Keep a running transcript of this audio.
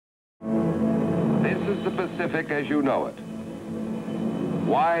This is the Pacific as you know it.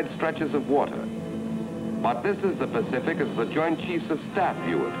 Wide stretches of water. But this is the Pacific as the Joint Chiefs of Staff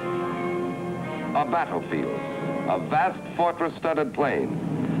view it. A battlefield, a vast fortress-studded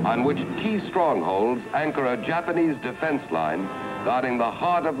plain on which key strongholds anchor a Japanese defense line guarding the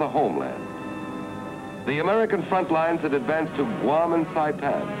heart of the homeland. The American front lines had advanced to Guam and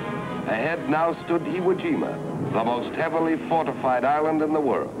Saipan. Ahead now stood Iwo Jima, the most heavily fortified island in the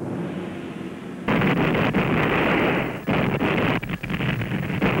world.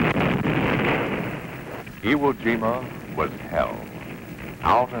 Iwo Jima was hell,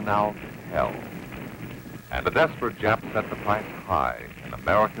 out and out hell. And the desperate Japs set the price high in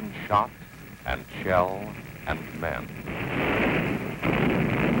American shot and shell and men.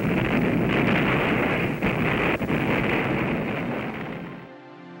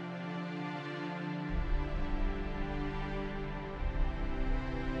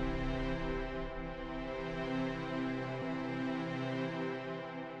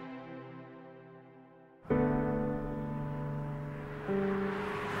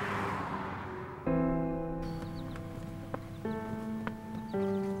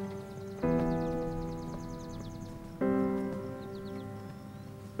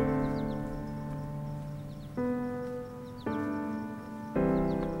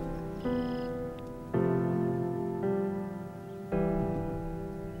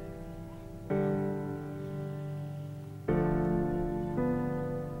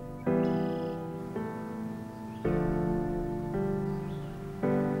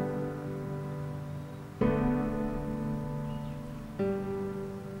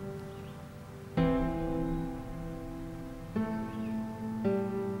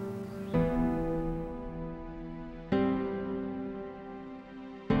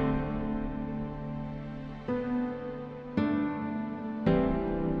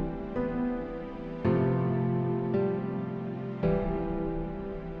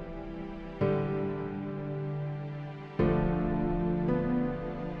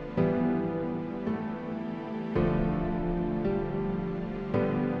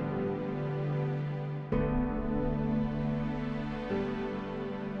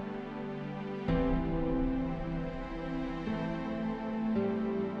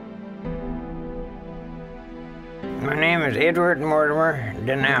 My name is Edward Mortimer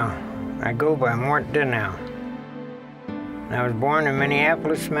Denell. I go by Mort Denell. I was born in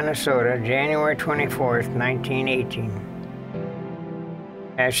Minneapolis, Minnesota, January 24th, 1918.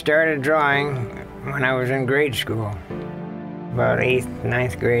 I started drawing when I was in grade school, about 8th,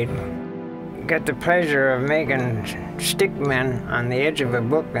 9th grade. Got the pleasure of making stick men on the edge of a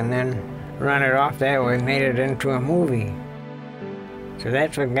book and then run it off that way, made it into a movie. So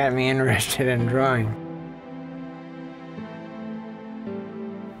that's what got me interested in drawing.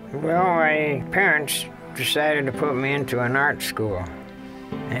 Well, my parents decided to put me into an art school,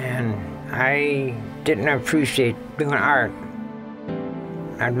 and I didn't appreciate doing art.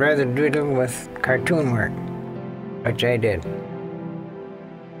 I'd rather doodle with cartoon work, which I did.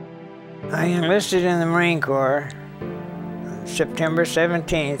 I enlisted in the Marine Corps September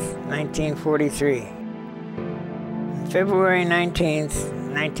 17th, 1943. February 19th,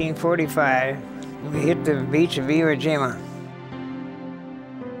 1945, we hit the beach of Iwo Jima.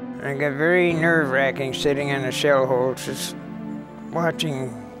 I got very nerve-wracking sitting in the shell holes, just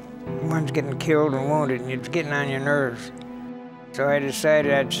watching ones getting killed and wounded, and it's getting on your nerves. So I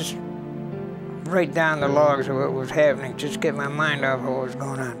decided I'd just write down the logs of what was happening, just get my mind off what was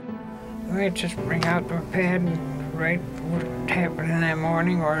going on. I'd just bring out the pad and write what happened in that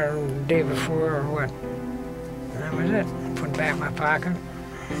morning or the day before or what. And that was it. Put it back in my pocket.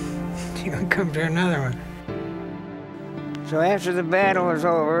 Here comes another one. So after the battle was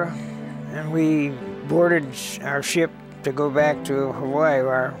over, and we boarded our ship to go back to Hawaii,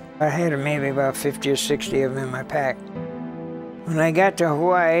 where I had maybe about 50 or 60 of them in my pack. When I got to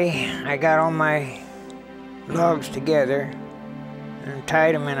Hawaii, I got all my logs together and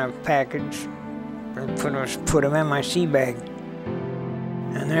tied them in a package and put them in my sea bag.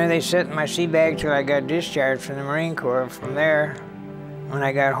 And there they sat in my sea bag till I got discharged from the Marine Corps. From there, when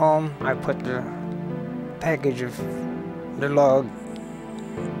I got home, I put the package of the log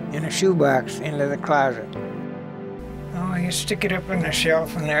in a shoebox into the closet. Oh, you stick it up on the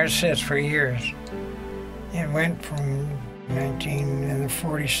shelf and there it sits for years. It went from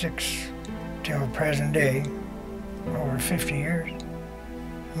 1946 till present day, over 50 years.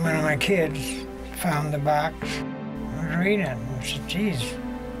 One of my kids found the box. I was reading it and said, geez,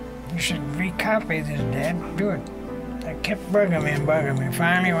 you should recopy this, Dad, do it. I kept bugging me.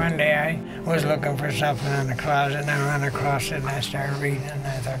 Finally, one day I was looking for something in the closet and I ran across it and I started reading it and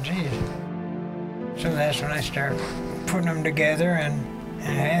I thought, geez. So that's when I started putting them together, and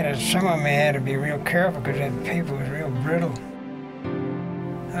some of them I had to be real careful because that paper was real brittle.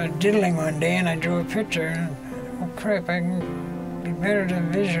 I was diddling one day and I drew a picture, and oh crap, I can be better to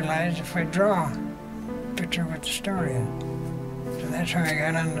visualize if I draw a picture with the story in. So that's how I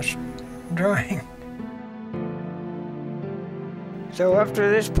got on the drawing. So up to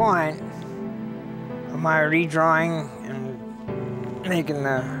this point of my redrawing and making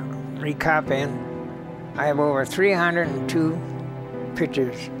the recopying, I have over 302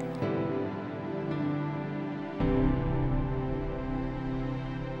 pictures.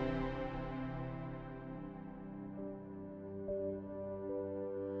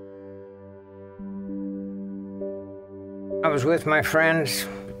 I was with my friends.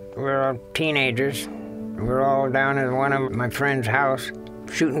 We were all teenagers. We were all down at one of my friend's house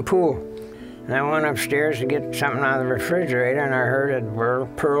shooting pool. And I went upstairs to get something out of the refrigerator, and I heard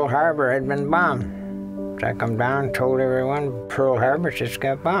that Pearl Harbor had been bombed. So I come down and told everyone Pearl Harbor just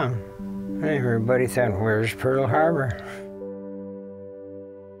got bombed. And everybody thought, where's Pearl Harbor?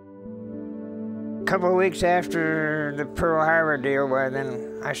 A couple of weeks after the Pearl Harbor deal, well,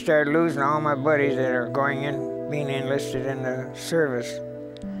 then I started losing all my buddies that are being enlisted in the service.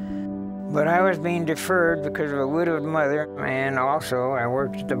 But I was being deferred because of a widowed mother, and also I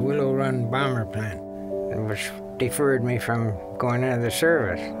worked at the Willow Run bomber plant, which deferred me from going into the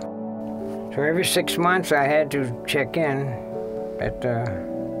service. So every 6 months I had to check in at the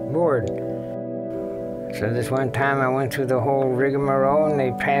board. So this one time I went through the whole rigmarole, and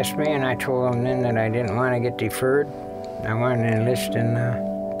they passed me, and I told them then that I didn't want to get deferred. I wanted to enlist in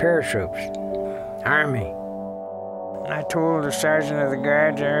paratroops, Army. And I told the sergeant of the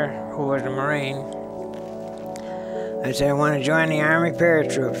guard there, who was a Marine, I said, I want to join the Army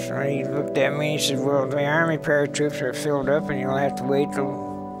paratroops. And he looked at me and he said, well, the Army paratroops are filled up and you'll have to wait till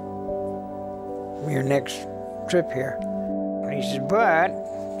your next trip here. And he said, but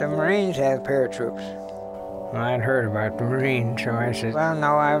the Marines have paratroops. Well, I'd heard about the Marines, so I said, well,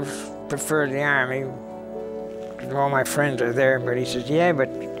 no, I prefer the Army, because all my friends are there. But he says, yeah, but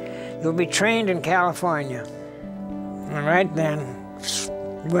you'll be trained in California. And right then,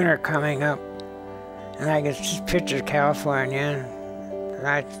 winter coming up, and I could just picture California,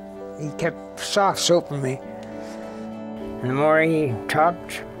 and he kept soft soaping me. And the more he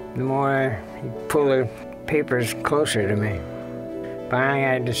talked, the more he pulled the papers closer to me. Finally,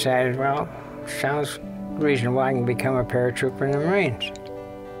 I decided, well, sounds reasonable, I can become a paratrooper in the Marines.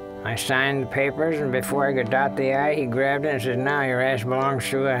 I signed the papers, and before I could dot the I, he grabbed it and said, now your ass belongs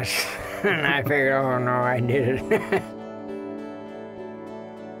to us. And I figured, oh no, I did it.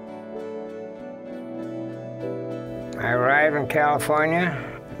 I arrived in California,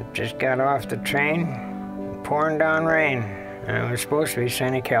 just got off the train, pouring down rain, and it was supposed to be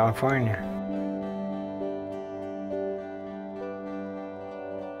sunny California.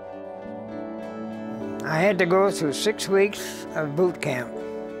 I had to go through 6 weeks of boot camp.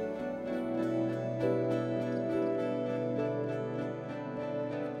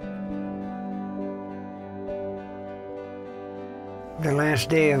 The last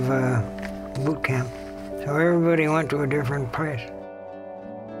day of boot camp. So everybody went to a different place.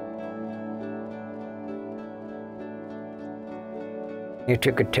 You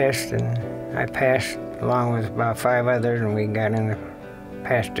took a test, and I passed along with about 5 others, and we got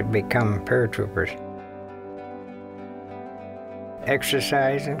passed to become paratroopers.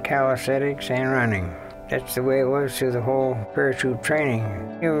 Exercise and calisthenics and running. That's the way it was through the whole parachute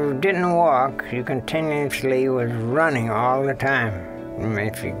training. You didn't walk, you continuously was running all the time.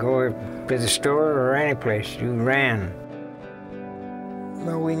 If you go to the store or any place, you ran.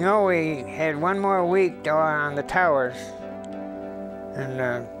 Well, we know we had one more week on the towers, and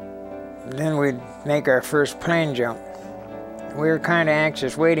then we'd make our first plane jump. We were kind of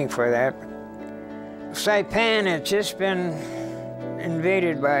anxious waiting for that. Saipan had just been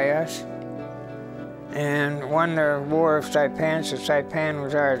invaded by us and won the War of Saipan, so Saipan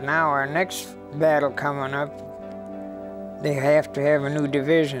was ours. Now our next battle coming up, they have to have a new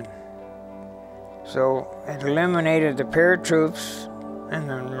division. So it eliminated the paratroops and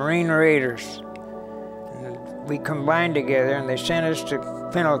the Marine Raiders. And we combined together, and they sent us to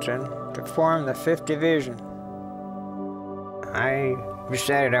Pendleton to form the 5th Division. I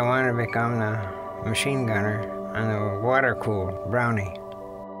decided I wanted to become the machine gunner on the water-cooled Brownie.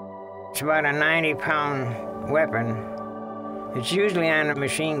 It's about a 90-pound weapon. It's usually on a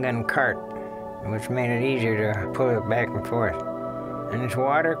machine gun cart, which made it easier to pull it back and forth. And it's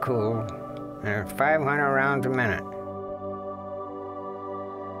water-cooled, and 500 rounds a minute.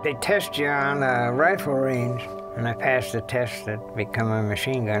 They test you on the rifle range And I passed the test to become a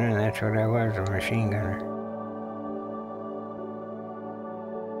machine gunner, and that's what I was, a machine gunner.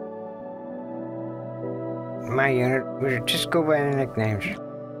 My unit would just go by the nicknames.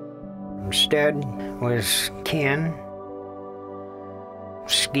 Stud was Ken.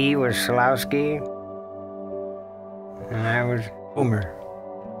 Ski was Slowski. And I was Boomer.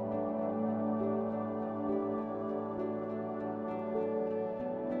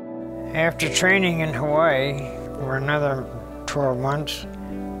 After training in Hawaii for another 12 months,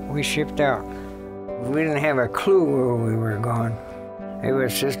 we shipped out. We didn't have a clue where we were going. It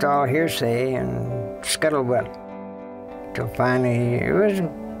was just all hearsay and scuttlebutt. Till finally, it was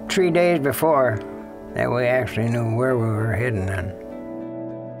 3 days before that we actually knew where we were heading on.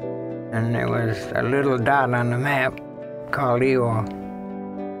 And there was a little dot on the map called Iwo.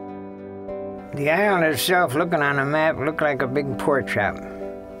 The island itself, looking on the map, looked like a big pork chop.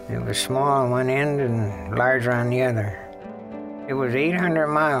 It was small on one end and larger on the other. It was 800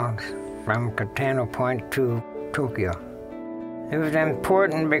 miles from Katano Point to Tokyo. It was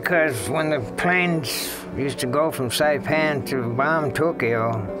important because when the planes used to go from Saipan to bomb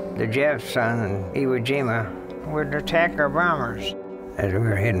Tokyo, the Japs on Iwo Jima would attack our bombers as we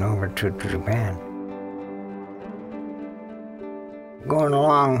were heading over to Japan. Going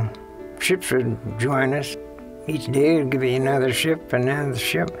along, ships would join us. Each day would give you another ship, another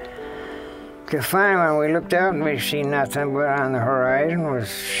ship. To finally, when we looked out, we see nothing but on the horizon was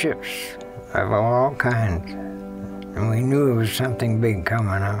ships of all kinds. And we knew it was something big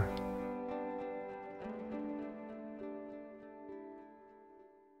coming up.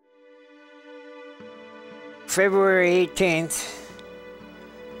 February 18th,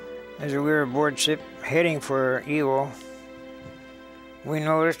 as we were aboard ship heading for Iwo, we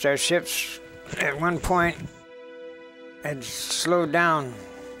noticed our ships at one point had slowed down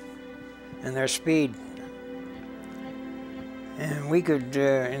in their speed. And we could,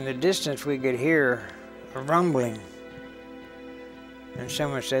 in the distance, we could hear a rumbling. And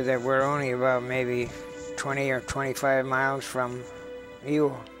someone said that we're only about maybe 20 or 25 miles from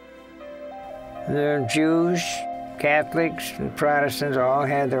Iwo. The Jews, Catholics, and Protestants all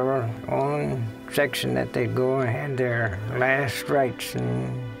had their own section that they'd go and had their last rites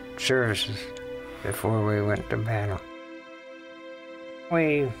and services before we went to battle.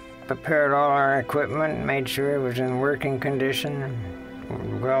 We prepared all our equipment, made sure it was in working condition,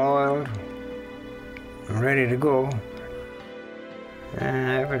 well-oiled, and ready to go.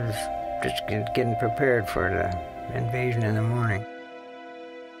 And I was just getting prepared for the invasion in the morning.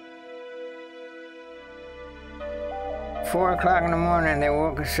 4 o'clock in the morning, they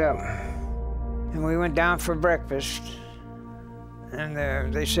woke us up, and we went down for breakfast. And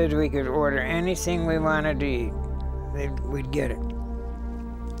they said we could order anything we wanted to eat. We'd get it.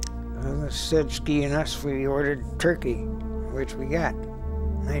 Instead of skiing us, we ordered turkey, which we got.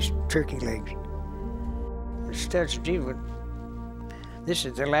 Nice turkey legs. Instead, gee, this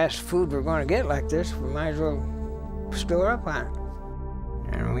is the last food we're going to get like this. We might as well store up on it.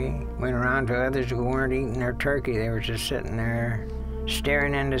 And we went around to others who weren't eating their turkey. They were just sitting there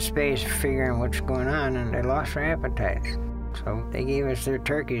staring into space, figuring what's going on, and they lost their appetites. So they gave us their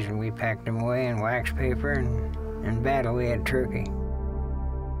turkeys, and we packed them away in wax paper, and in battle we had turkey.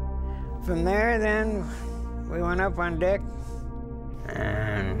 From there, then, we went up on deck,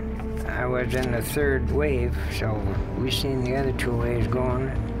 and I was in the third wave, so we seen the other 2 waves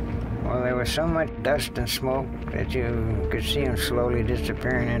going. Well, there was so much dust and smoke that you could see them slowly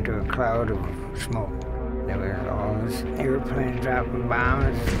disappearing into a cloud of smoke. There were all these airplanes dropping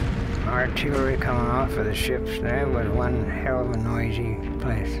bombs, artillery coming off of the ships. It was one hell of a noisy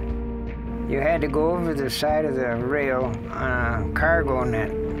place. You had to go over the side of the rail on a cargo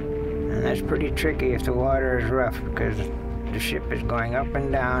net. And that's pretty tricky if the water is rough, because the ship is going up and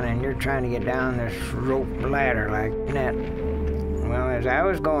down and you're trying to get down this rope ladder like net. Well, as I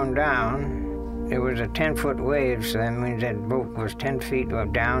was going down, it was a 10-foot wave, so that means that boat was 10 feet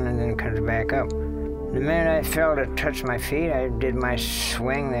down and then comes back up. The minute I felt it touch my feet, I did my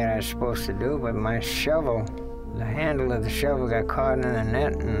swing that I was supposed to do, but my shovel, the handle of the shovel got caught in the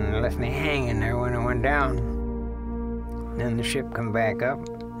net and left me hanging there when it went down. Then the ship come back up.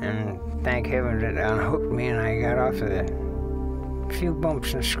 And thank heaven it unhooked me and I got off of it. A few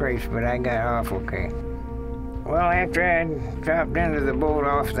bumps and scrapes, but I got off okay. Well, after I dropped into the boat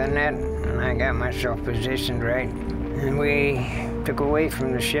off the net, and I got myself positioned right, and we took away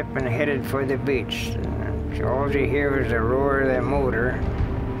from the ship and headed for the beach. And all you hear is the roar of that motor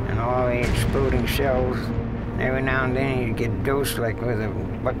and all the exploding shells. And every now and then you get dosed like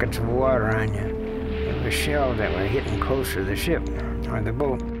with buckets of water on you. It was shells that were hitting close to the ship or the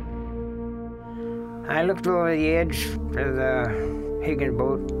boat. I looked over the edge of the Higgins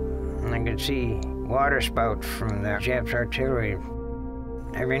boat, and I could see water spouts from the Japs' artillery.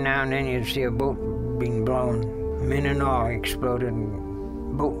 Every now and then you'd see a boat being blown. Men and all exploded,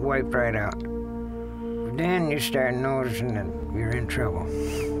 and boat wiped right out. Then you start noticing that you're in trouble.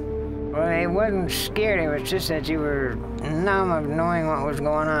 Well, it wasn't scared, it was just that you were numb of knowing what was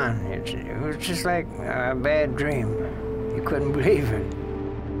going on. It was just like a bad dream. You couldn't believe it.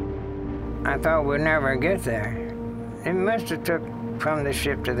 I thought we'd never get there. It must have took from the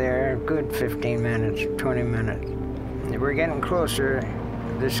ship to there a good 15 minutes, 20 minutes. We're getting closer.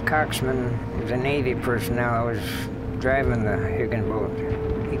 This coxswain was a Navy personnel. I was driving the Higgins boat.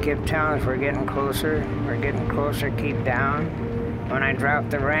 He kept telling us, we're getting closer, keep down. When I dropped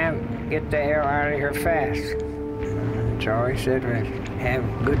the ramp, get the hell out of here fast. That's all he said was, have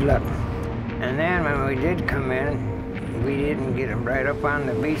good luck. And then when we did come in, we didn't get him right up on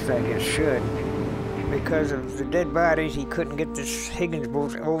the beach like it should. Because of the dead bodies, he couldn't get this Higgins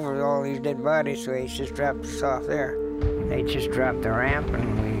boat over all these dead bodies, so he just dropped us off there. They just dropped the ramp,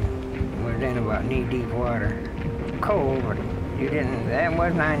 and we were in about knee-deep water. Cold, but that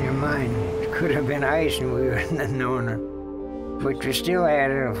wasn't on your mind. It could have been ice, and we wouldn't have known it. But you still had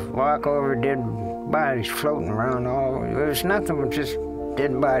to walk over dead bodies floating around all. It was nothing but just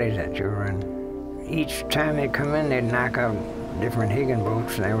dead bodies that you were in. Each time they'd come in, they'd knock out different Higgins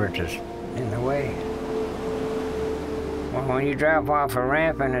boats, and they were just in the way. Well, when you drop off a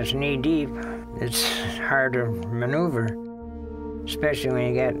ramp and it's knee-deep, it's hard to maneuver, especially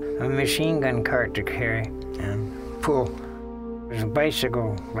when you got a machine gun cart to carry and pull. There's a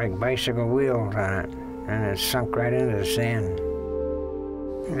bicycle, like bicycle wheels on it, and it sunk right into the sand.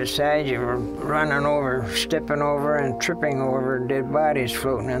 Besides, you were running over, stepping over, and tripping over dead bodies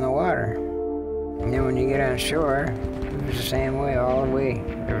floating in the water. And then when you get on shore, it was the same way all the way.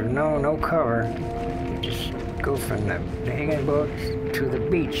 There was no cover. You just go from the Higgins boats to the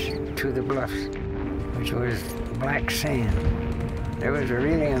beach, to the bluffs, which was black sand. There was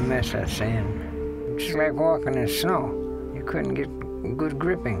really a mess of sand. Just like walking in snow. You couldn't get good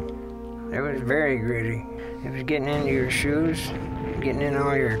gripping. It was very gritty. It was getting into your shoes, getting in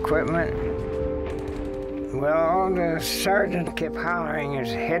all your equipment. Well, the sergeant kept hollering, his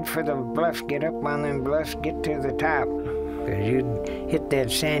head for the bluffs, get up on them bluffs, get to the top. Because you'd hit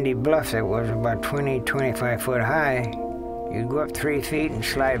that sandy bluff that was about 20, 25 foot high. You'd go up 3 feet and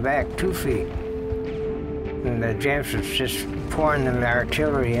slide back 2 feet. And the Japs was just pouring the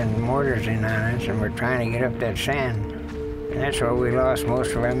artillery and mortars in on us, and we're trying to get up that sand. And that's where we lost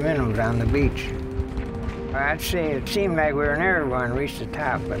most of our men, was on the beach. I'd say it seemed like we were never going to reach the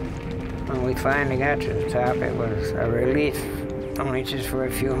top, but when we finally got to the top, it was a relief, only just for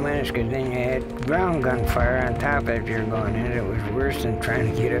a few minutes, because then you had ground gunfire on top as you're going in. It was worse than trying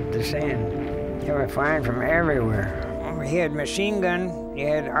to get up the sand. They were firing from everywhere. You had machine gun, you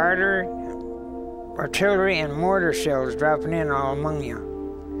had artillery and mortar shells dropping in all among you.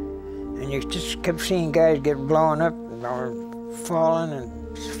 And you just kept seeing guys get blown up or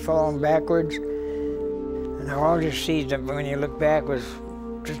falling backwards. And all you see when you look back was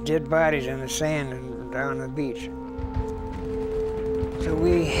just dead bodies in the sand and down the beach. So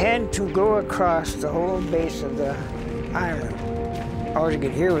we had to go across the whole base of the island. All you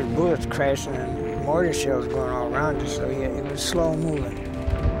could hear was bullets crashing and mortar shells going all around us, so it was slow moving.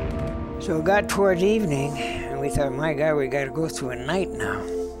 So it got towards evening, and we thought, my God, we got to go through a night now.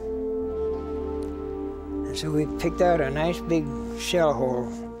 And so we picked out a nice big shell hole.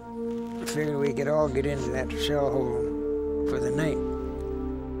 We figured we could all get into that shell hole for the night.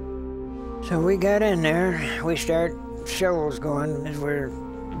 So we got in there. We start shovels going as we're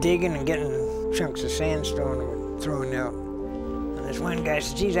digging and getting chunks of sandstone thrown out. And this one guy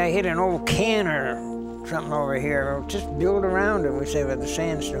said, geez, I hit an old can or something over here. We'll just build around it, we said, with the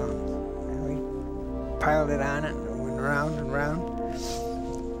sandstone. And we piled it on it and went round and round.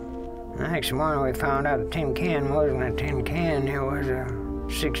 The next morning we found out the tin can wasn't a tin can. It was a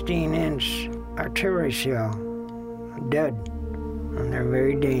 16-inch artillery shell, dud, and they're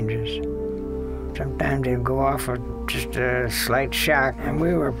very dangerous. Sometimes they'd go off with just a slight shock, and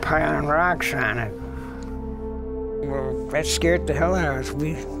we were piling rocks on it. Well, that scared the hell out of us.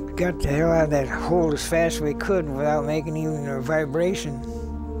 We got the hell out of that hole as fast as we could without making even a vibration.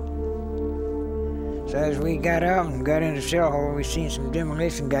 So as we got out and got in the shell hole, we seen some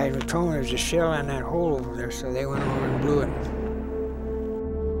demolition guys were told there's a shell in that hole over there, so they went over and blew it.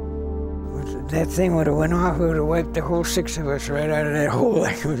 If that thing would have went off, it would have wiped the whole 6 of us right out of that hole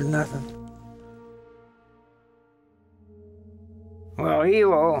like it was nothing. Well,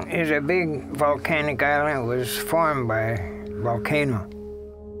 Iwo is a big volcanic island. It was formed by a volcano.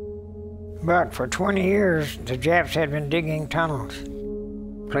 But for 20 years, the Japs had been digging tunnels.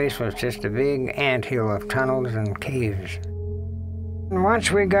 The place was just a big anthill of tunnels and caves. And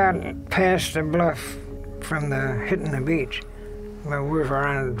once we got past the bluff from hitting the beach, well, we were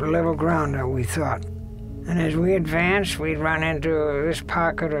on level ground, we thought. And as we advanced, we'd run into this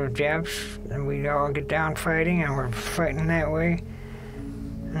pocket of Japs, and we'd all get down fighting, and we're fighting that way.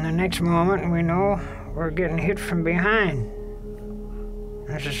 And the next moment, we know we're getting hit from behind.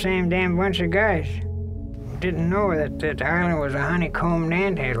 It's the same damn bunch of guys. We didn't know that that island was a honeycombed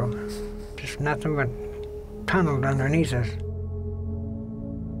anthill. Just nothing but tunneled underneath us.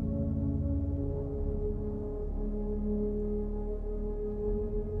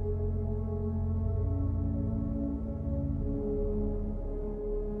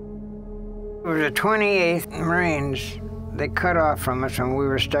 It was the 28th Marines. They cut off from us when we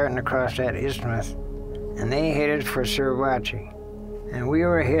were starting to cross that isthmus, and they headed for Suribachi. And we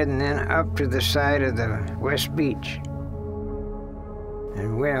were heading then up to the side of the West Beach.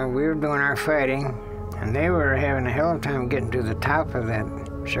 And we were doing our fighting, and they were having a hell of a time getting to the top of that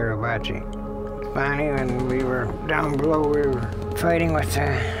Suribachi. Finally, when we were down below, we were fighting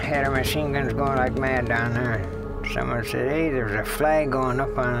had our machine guns going like mad down there. Someone said, hey, there's a flag going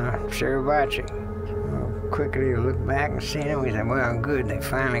up on Suribachi. So quickly looked back and seen it. We said, well, good, they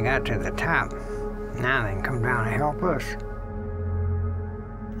finally got to the top. Now they can come down and help us.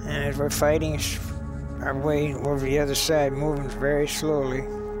 And as we're fighting our way over the other side, moving very slowly,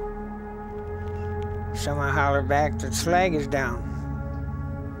 someone hollered back, the flag is down.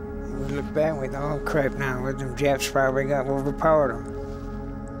 And we looked back and we thought, oh crap, now with them Japs probably got overpowered them.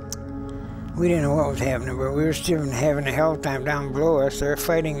 We didn't know what was happening, but we were still having a hell of a time down below us. They were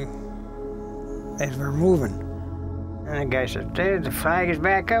fighting as we're moving. And the guy said, the flag is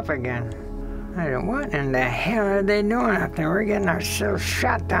back up again. I said, what in the hell are they doing up there? We're getting ourselves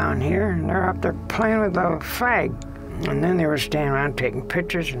shot down here, and they're up there playing with the flag. And then they were standing around taking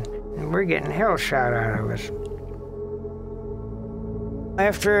pictures, and we're getting hell shot out of us.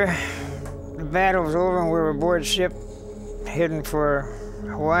 After the battle was over and we were aboard ship heading for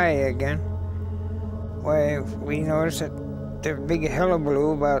Hawaii again, we noticed that there was a big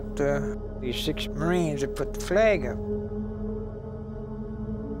hullabaloo about these 6 Marines that put the flag up.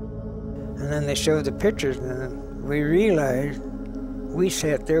 And then they showed the pictures, and then we realized we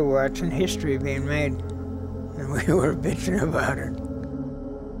sat there watching history being made, and we were bitching about it.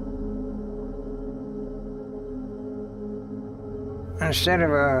 Instead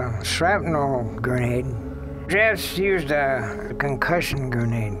of a shrapnel grenade, Japs used a concussion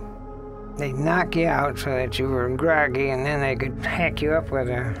grenade. They'd knock you out so that you were groggy, and then they could hack you up with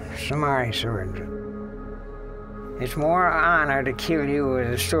a samurai sword. It's more honor to kill you with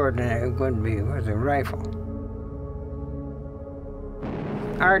a sword than it would be with a rifle.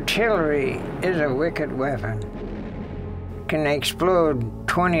 Artillery is a wicked weapon. It can explode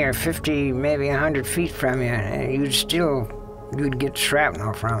 20 or 50, maybe 100 feet from you, and you'd get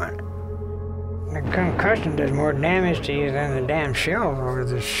shrapnel from it. The concussion does more damage to you than the damn shell or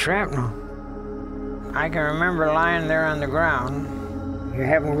the shrapnel. I can remember lying there on the ground. You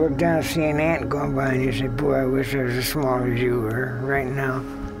happen to look down and see an ant going by, and you say, boy, I wish I was as small as you were right now.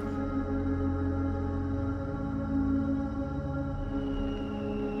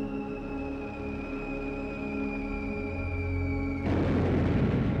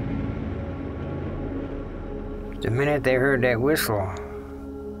 The minute they heard that whistle,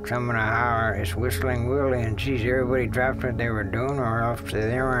 someone would holler, it's Whistling Willie, and geez, everybody dropped what they were doing, or else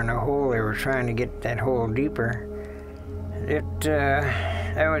they were in a hole, they were trying to get that hole deeper.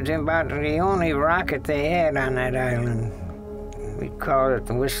 That was about the only rocket they had on that island. We called it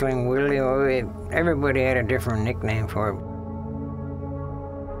the Whistling Willie. Everybody had a different nickname for it.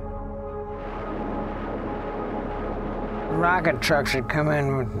 Rocket trucks would come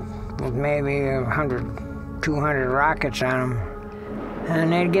in with maybe 100, 200 rockets on them.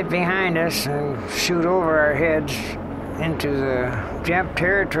 And they'd get behind us and shoot over our heads into the Jap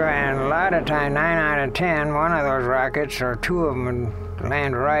territory, and a lot of times, 9 out of 10, one of those rockets, or 2 of them, would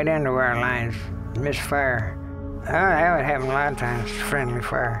land right into our lines, misfire. That would happen a lot of times, friendly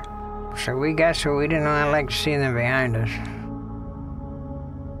fire. So we didn't like to see them behind us.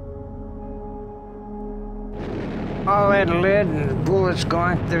 All that lead and bullets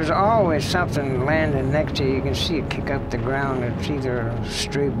going, there's always something landing next to you. You can see it kick up the ground. It's either a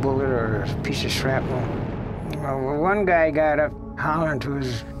stray bullet or a piece of shrapnel. Well, one guy got up hollering to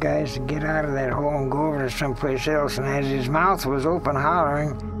his guys to get out of that hole and go over to someplace else, and as his mouth was open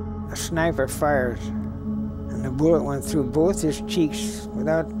hollering, a sniper fires, and the bullet went through both his cheeks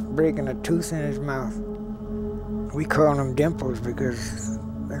without breaking a tooth in his mouth. We called them dimples because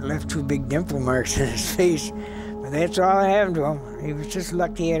It left 2 big dimple marks in his face. But that's all that happened to him. He was just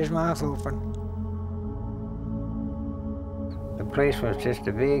lucky he had his mouth open. The place was just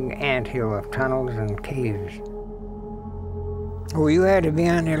a big anthill of tunnels and caves. Oh, you had to be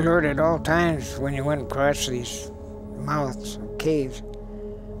on the alert at all times when you went across these mouths of caves,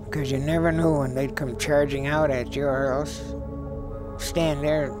 because you never knew when they'd come charging out at you, or else stand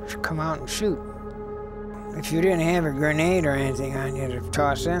there and come out and shoot. If you didn't have a grenade or anything on you to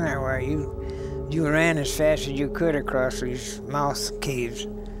toss in there, why, you ran as fast as you could across these mouth caves,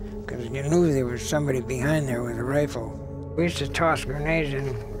 because you knew there was somebody behind there with a rifle. We used to toss grenades in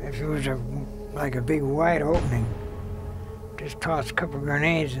if it was like a big wide opening. Just toss a couple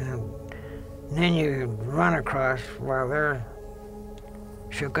grenades and then you run across while they're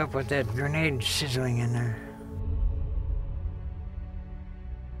shook up with that grenade sizzling in there.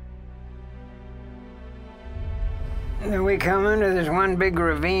 And then we come into this one big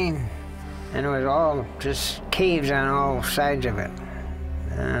ravine, and it was all just caves on all sides of it.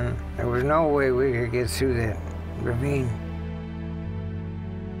 And there was no way we could get through that ravine.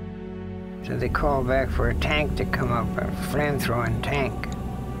 So they called back for a tank to come up, a flamethrowing tank.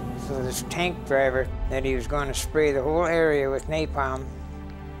 So this tank driver, that he was going to spray the whole area with napalm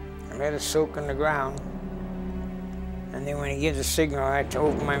and let it soak in the ground. And then when he gives the signal, I had to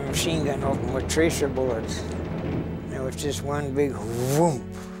open my machine gun open with tracer bullets. And it was just one big whoomp,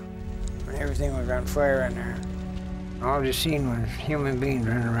 and everything was on fire in there. All you seen was human beings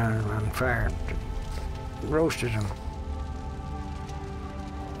running around on fire. It roasted them.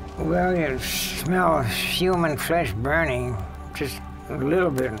 Well, you smell human flesh burning, just a little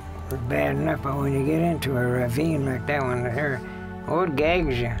bit was bad enough, but when you get into a ravine like that one there, oh, it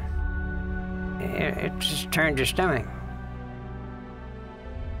gags you. It just turns your stomach.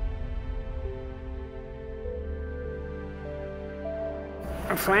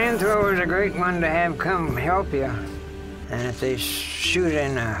 A flamethrower is a great one to have come help you. And if they shoot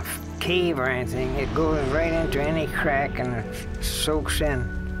in a cave or anything, it goes right into any crack and it soaks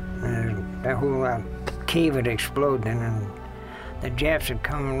in. And that whole cave would explode, and then the Japs would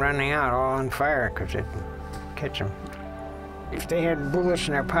come running out all on fire because it'd catch them. If they had bullets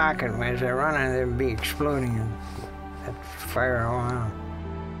in their pocket as they're running, they'd be exploding and that'd fire all out.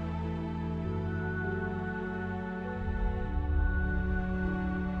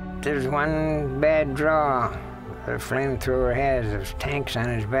 There's one bad draw that a flamethrower has, there's tanks on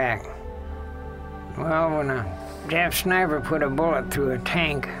his back. Well, when a Jap sniper put a bullet through a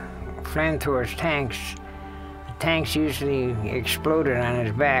tank, flamethrower's tanks, the tanks usually exploded on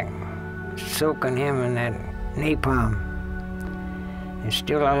his back, soaking him in that napalm. He's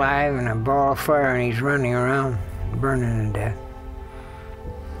still alive in a ball of fire and he's running around, burning to death.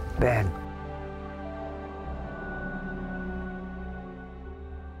 Bad.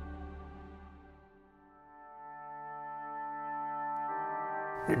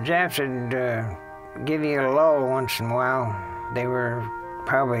 The Japs would give you a lull once in a while. They were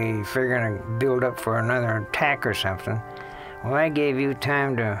probably figuring to build up for another attack or something. Well, I gave you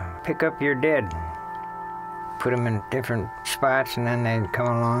time to pick up your dead. Put them in different spots, and then they'd come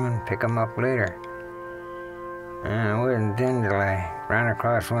along and pick them up later. And it wasn't then till I ran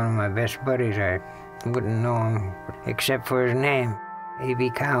across one of my best buddies. I wouldn't know him except for his name,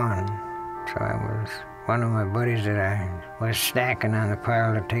 A.B. Cowan. So I was one of my buddies that I was stacking on the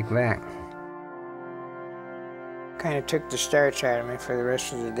pile to take back. Kind of took the starch out of me for the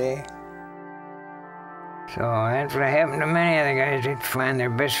rest of the day. So that's what happened to many of the guys. They'd find their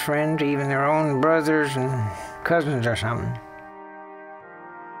best friends, even their own brothers and cousins or something.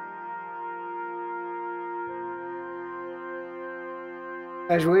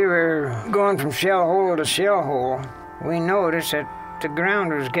 As we were going from shell hole to shell hole, we noticed that the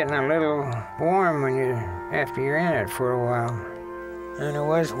ground was getting a little warm after you're in it for a while. And it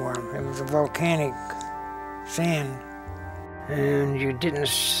was warm. It was a volcanic sand. And you didn't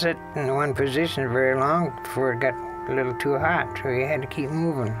sit in one position very long before it got a little too hot, so you had to keep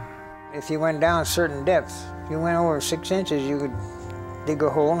moving. If you went down a certain depth, if you went over 6 inches, you could dig a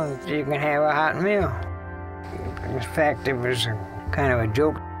hole and you can have a hot meal. In fact, it was kind of a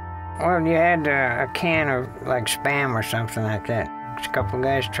joke. Well, you had a can of like Spam or something like that. A couple of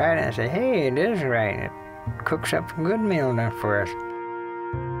guys tried it and said, hey, it is right. It cooks up a good meal now for us.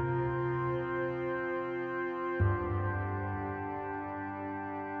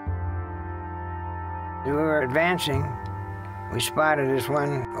 As we were advancing, we spotted this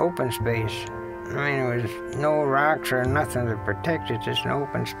one open space. I mean, there was no rocks or nothing to protect it, just an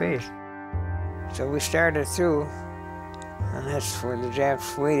open space. So we started through, and that's where the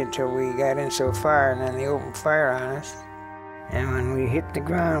Japs waited till we got in so far, and then they opened fire on us. And when we hit the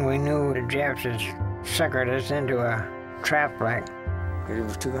ground, we knew the Japs had suckered us into a trap like, because it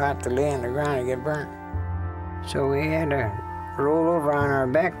was too hot to lay on the ground and get burnt. So we had to roll over on our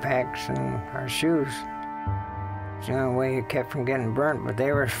backpacks and our shoes. It's the only way you kept from getting burnt, but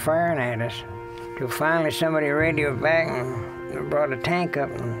they were firing at us. Till finally somebody radioed back and brought a tank up,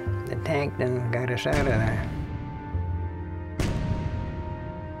 and the tank then got us out of there.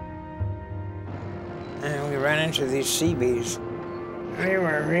 And we ran into these Seabees. They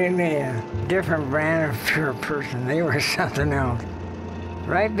were really a different brand of pure person. They were something else.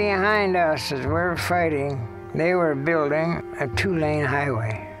 Right behind us as we were fighting, they were building a 2-lane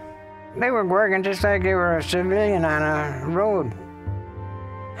highway. They were working just like they were a civilian on a road.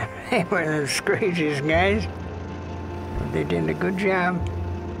 They were the craziest guys, but they did a good job.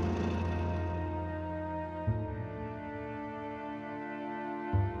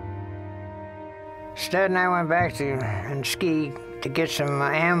 Stud and I went back and skied to get some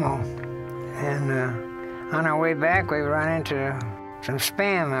ammo, and on our way back we ran into some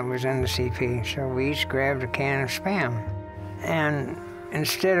Spam that was in the CP, so we each grabbed a can of Spam. And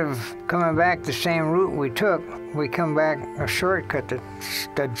instead of coming back the same route we took, we come back a shortcut that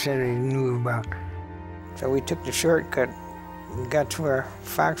Stud said he knew about. So we took the shortcut and got to our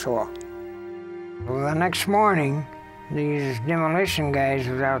foxhole. Well, the next morning, these demolition guys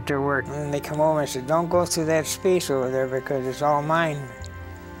was out there working, and they come over and said, "Don't go through that space over there because it's all mine."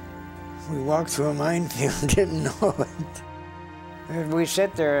 We walked through a minefield, didn't know it. We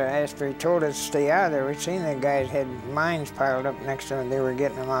sat there after he told us to stay out of there. We seen the guys had mines piled up next to them. They were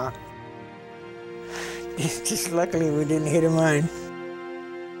getting them out. Just luckily we didn't hit a mine.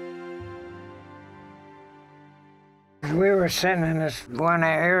 We were sitting in this one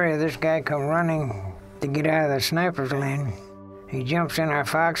area. This guy come running to get out of the sniper's lane. He jumps in our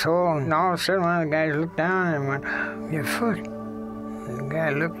foxhole, and all of a sudden one of the guys looked down and went, "Your foot." The guy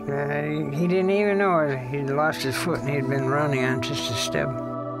looked, he didn't even know it. He'd lost his foot and he'd been running on just a step.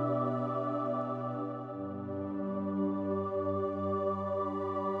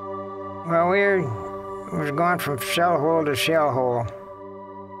 Well, we was going from shell hole to shell hole.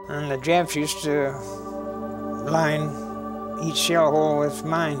 And the Japs used to line each shell hole with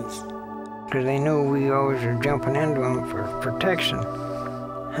mines, because they knew we always were jumping into them for protection.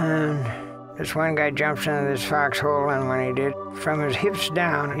 And this one guy jumps into this foxhole, and when he did, from his hips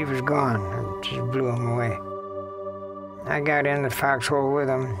down, he was gone. It just blew him away. I got in the foxhole with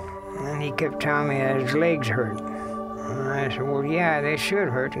him, and he kept telling me that his legs hurt. And I said, "Well, yeah, they should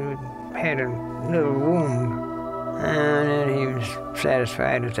hurt. He had a little wound." And then he was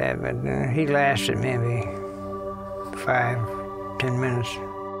satisfied with that, but he lasted maybe 5-10 minutes.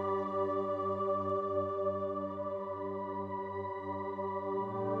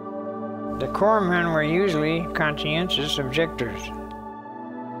 The corpsmen were usually conscientious objectors,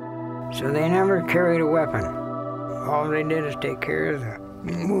 so they never carried a weapon. All they did is take care of the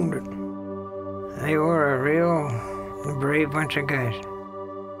wounded. They were a real brave bunch of guys.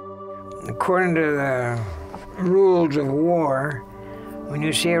 According to the rules of war, when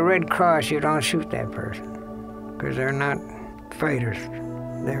you see a red cross, you don't shoot that person, because they're not fighters.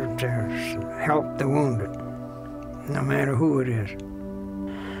 They're to help the wounded, no matter who it is.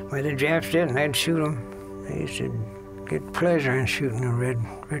 But the Japs didn't. They'd shoot them. They used to get pleasure in shooting a red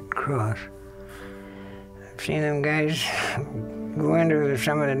cross. I've seen them guys go into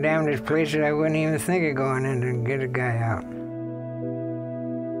some of the damnedest places I wouldn't even think of going in to get a guy out.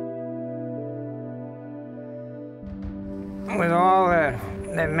 With all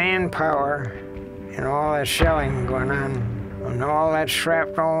the manpower and all that shelling going on, and all that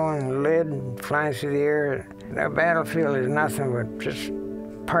shrapnel and lead flying through the air, the battlefield is nothing but just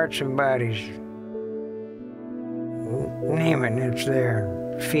parts of bodies. Name it, it's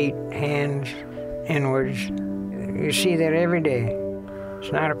there. Feet, hands, inwards. You see that every day.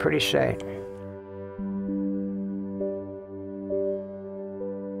 It's not a pretty sight.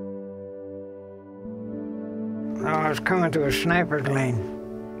 I was coming to a sniper lane.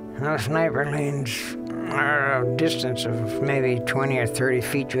 And those sniper lanes are a distance of maybe 20 or 30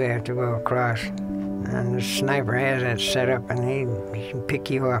 feet you have to go across. And the sniper has that set up, and he can pick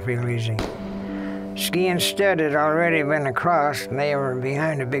you off real easy. Ski and Stud had already been across, and they were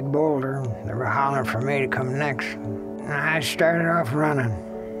behind a big boulder. They were hollering for me to come next. And I started off running.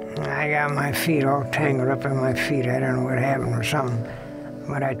 I got my feet all tangled up in my feet. I don't know what happened or something,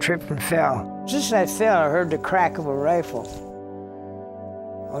 but I tripped and fell. Just as I fell, I heard the crack of a rifle.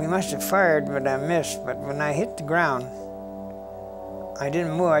 Well, he must have fired, but I missed. But when I hit the ground, I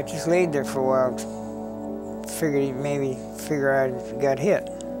didn't move. I just laid there for a while. Figured he'd maybe figure I got hit.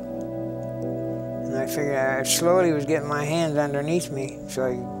 And I figured I slowly was getting my hands underneath me so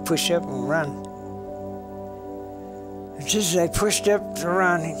I could push up and run. And just as I pushed up to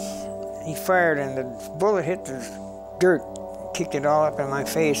run, he fired, and the bullet hit the dirt, kicked it all up in my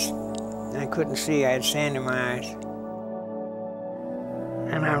face, and I couldn't see. I had sand in my eyes.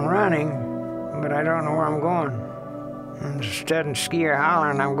 And I'm running, but I don't know where I'm going. And instead of skier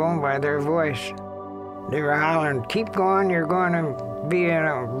hollering, I'm going by their voice. They were hollering, "Keep going, you're going to be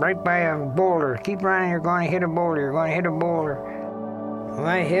right by a boulder. Keep running, you're going to hit a boulder, you're going to hit a boulder." Well,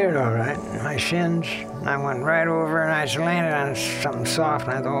 I hit it all right, my shins. I went right over and I just landed on something soft,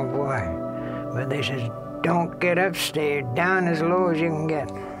 and I thought, oh boy. But they said, "Don't get up, stay down as low as you can get."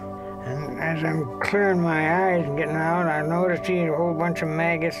 And as I'm clearing my eyes and getting out, I noticed a whole bunch of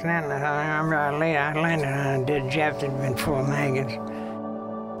maggots and that, and I remember I landed on a dead Jap that had been full of maggots.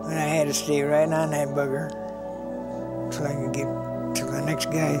 And I had to stay right on that bugger so I could get till the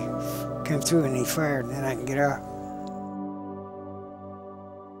next guy came through and he fired, and then I could get out.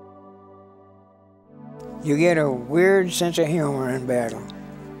 You get a weird sense of humor in battle.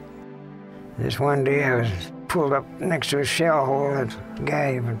 This one day I was pulled up next to a shell hole. That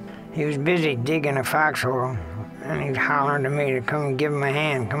guy, he was busy digging a foxhole, and he's hollering to me to come and give him a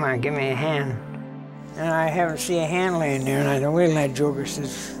hand. "Come on, give me a hand." And I happened to see a hand laying there, and I thought, wait till that joker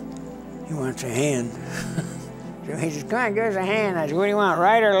says he wants a hand. So he says, "Come on, give us a hand." I said, "What do you want,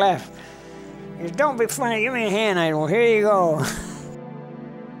 right or left?" He says, "Don't be funny, give me a hand." I said, "Well, here you go."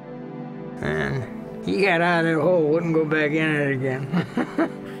 And he got out of that hole, wouldn't go back in it again.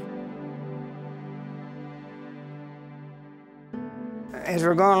 As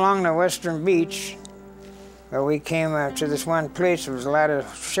we're going along the western beach, we came to this one place. There was a lot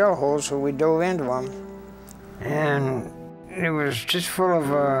of shell holes, so we dove into them. And it was just full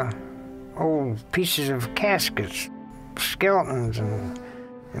of old pieces of caskets, skeletons, and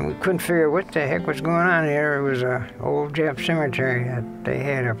we couldn't figure out what the heck was going on here. It was an old Jap cemetery that they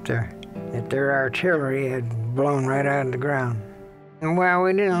had up there, that their artillery had blown right out of the ground. And well,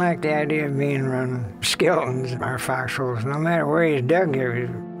 we didn't like the idea of being around skeletons in our foxholes. No matter where you dug,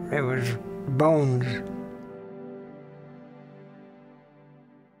 it was bones.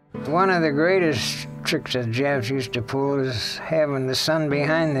 One of the greatest tricks that Japs used to pull is having the sun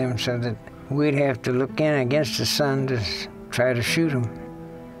behind them so that we'd have to look in against the sun to try to shoot them.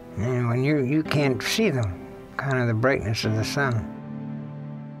 And when you can't see them, kind of the brightness of the sun.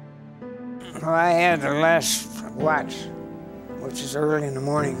 Well, I had the last watch, which is early in the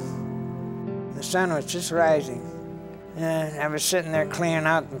morning. The sun was just rising. And I was sitting there cleaning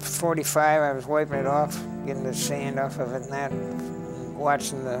out the 45. I was wiping it off, getting the sand off of it and that,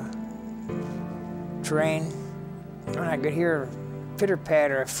 watching the terrain. And I could hear a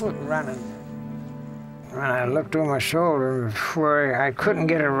pitter-patter, a foot running. And I looked over my shoulder where I couldn't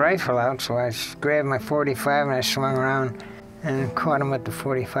get a rifle out, so I grabbed my 45 and I swung around and caught him with the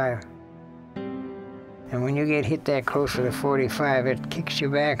 45. And when you get hit that close with a 45, it kicks you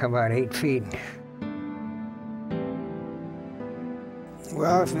back about 8 feet.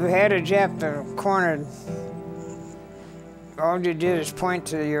 Well, if you had a Jap cornered, all you did is point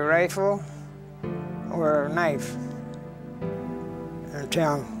to your rifle or a knife and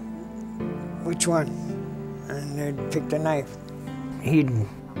tell him which one, and they'd pick the knife. He'd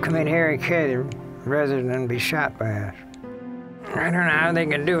commit hara-kiri rather than be shot by us. I don't know how they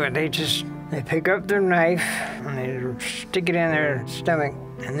can do it. They pick up their knife and they'd stick it in their stomach,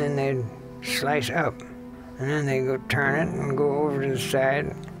 and then they'd slice up. And then they go turn it and go over to the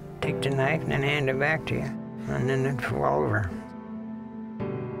side, take the knife, and then hand it back to you. And then it'd fall over.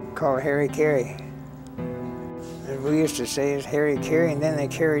 Called hara-kiri. As we used to say, it's hara-kiri, and then they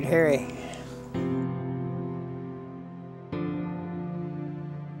carried Harry.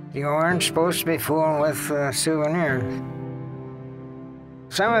 You weren't supposed to be fooling with souvenirs.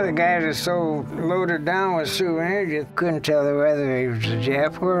 Some of the guys are so loaded down with souvenirs, you couldn't tell whether he was a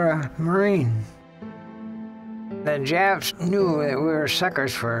Jap or a Marine. The Japs knew that we were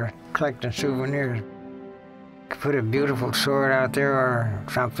suckers for collecting souvenirs. Could put a beautiful sword out there or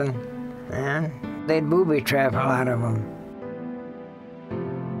something, and they'd booby trap a lot of them.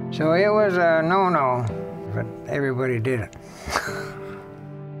 So it was a no-no, but everybody did it.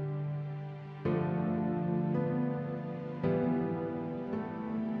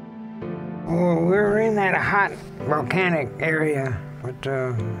 Well, we were in that hot volcanic area with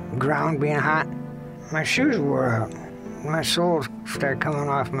the ground being hot. My shoes wore out. My soles started coming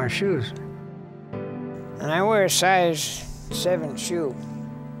off my shoes. And I wear a size 7 shoe.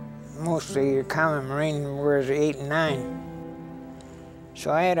 Mostly your common Marine wears 8 and 9.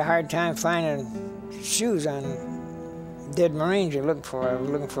 So I had a hard time finding shoes on dead Marines you're looking for. I was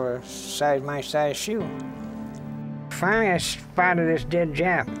looking for a size, my size shoe. Finally, I spotted this dead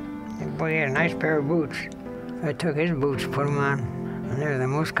Jap. Boy, he had a nice pair of boots. I took his boots, put them on, and they were the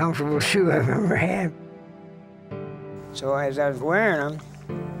most comfortable shoe I've ever had. So as I was wearing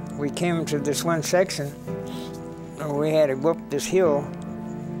them, we came to this one section where we had to go up this hill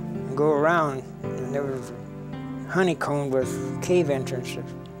and go around, and there was honeycombed with cave entrances.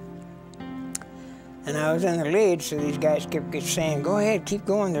 And I was in the lead, so these guys kept saying, "Go ahead, keep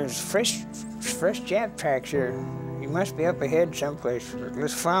going, there's fresh Jap tracks here. You must be up ahead someplace,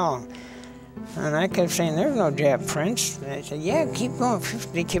 let's follow them." And I kept saying, "There's no Jap prints." And they said, "Yeah, keep going."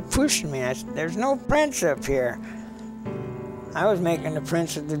 They kept pushing me. I said, "There's no prints up here." I was making the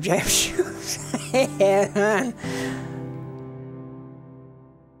prints of the Jap shoes I had on.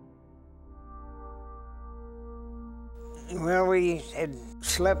 Well, we had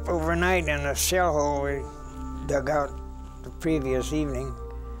slept overnight in a shell hole we dug out the previous evening.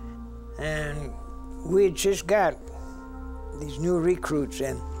 And we had just got these new recruits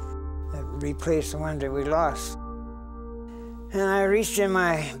in that replaced the ones that we lost. And I reached in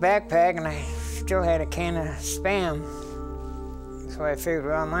my backpack and I still had a can of Spam. So I figured,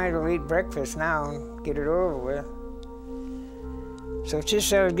 well, I might as well eat breakfast now and get it over with. So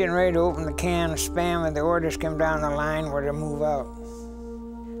just as I was getting ready to open the can of Spam and the orders came down the line where to move out.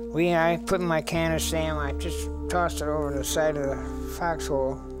 I put in my can of Spam, I just tossed it over the side of the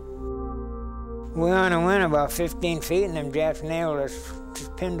foxhole. We only went about 15 feet and them Japs nailed us,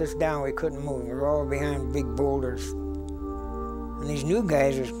 just pinned us down, we couldn't move. We were all behind big boulders. And these new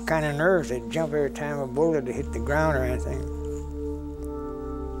guys was kind of nervous, they'd jump every time a boulder to hit the ground or anything.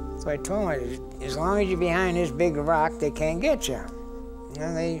 So I told them, as long as you're behind this big rock, they can't get you.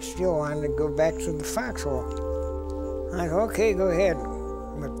 And they still wanted to go back to the foxhole. I said, okay, go ahead.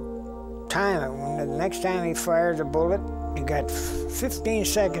 But time it. When the next time he fires a bullet, you got 15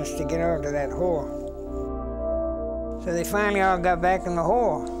 seconds to get over to that hole. So they finally all got back in the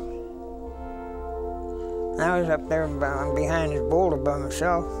hole. And I was up there behind this boulder by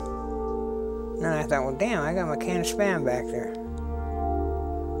myself. And then I thought, well, damn, I got my can of Spam back there.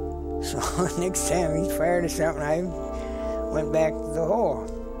 So next time he fired at something, I went back to the hole.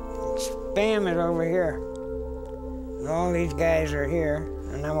 Spam is over here. And all these guys are here,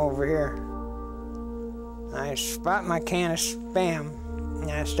 and I'm over here. I spot my can of Spam,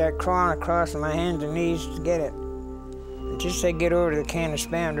 and I start crawling across on my hands and knees to get it. And just as I get over to the can of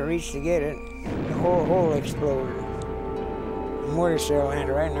Spam to reach to get it, the whole hole exploded. The mortar shell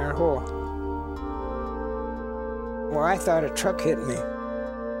landed right in our hole. Well, I thought a truck hit me.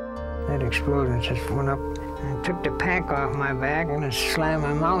 That explosion just went up. I took the pack off my back and it slammed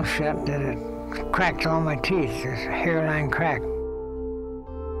my mouth shut that it cracked all my teeth, this hairline crack.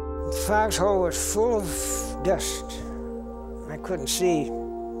 The foxhole was full of dust. I couldn't see.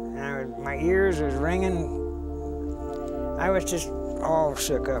 My ears was ringing. I was just all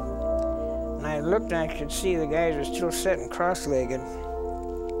shook up. And I looked and I could see the guys were still sitting cross-legged.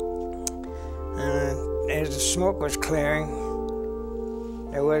 And as the smoke was clearing,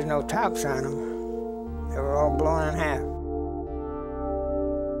 there was no tops on them. They were all blown in half.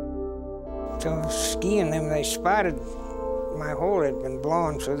 So skiing them, they spotted my hole had been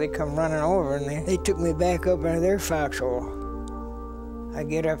blown, so they come running over and they took me back up into their foxhole. I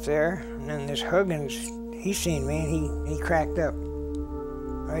get up there, and then this Huggins, he seen me and he cracked up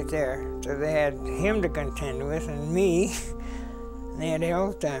right there. So they had him to contend with and me, and they had the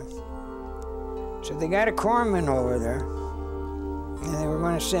whole time. So they got a corpsman over there. And they were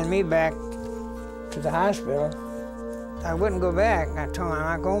going to send me back to the hospital. I wouldn't go back. I told them, I'm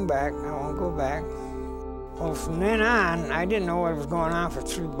not going back. I won't go back. Well, from then on, I didn't know what was going on for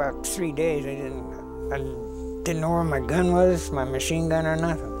about 3 days. I didn't know where my gun was, my machine gun or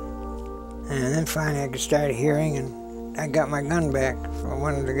nothing. And then finally I could start hearing, and I got my gun back from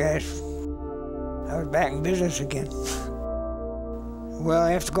one of the guys. I was back in business again. Well,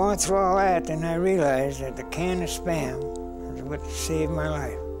 after going through all that, then I realized that the can of Spam what saved my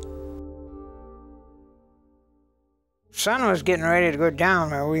life. Sun was getting ready to go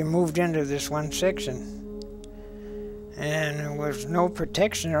down where we moved into this one section. And there was no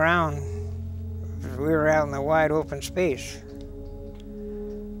protection around. We were out in the wide open space.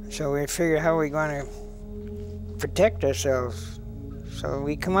 So we figured how we going to protect ourselves. So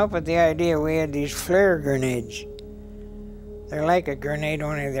we come up with the idea we had these flare grenades. They're like a grenade,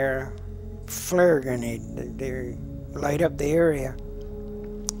 only they're a flare grenade. They light up the area.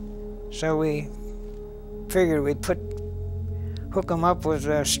 So we figured we'd hook them up with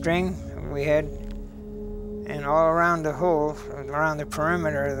a string we had, and all around the hole, around the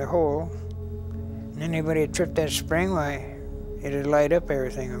perimeter of the hole, Anybody that tripped that spring, why, it'd light up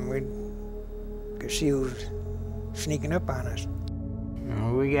everything, and we could see who was sneaking up on us.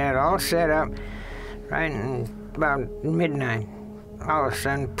 We got all set up right in about midnight. All of a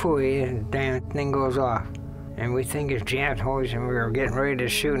sudden, pooey, the damn thing goes off. And we think it's Jap hose, and we were getting ready to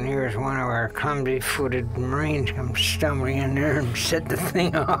shoot, and here's one of our clumsy-footed Marines come stumbling in there and set the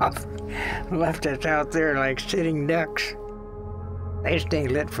thing off. Left us out there like sitting ducks. They stayed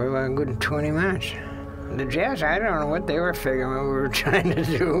lit for a good 20 minutes. The Japs, I don't know what they were figuring what we were trying to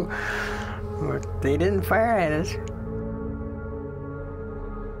do, but they didn't fire at us.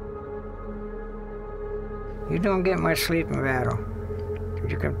 You don't get much sleep in battle.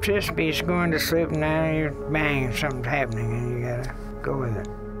 You can just be going to sleep and now you're bang, something's happening and you gotta go with it.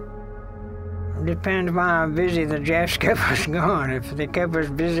 It depends on how busy the Japs kept us going. If they kept us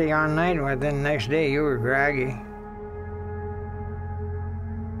busy all night, well, then the next day you were groggy.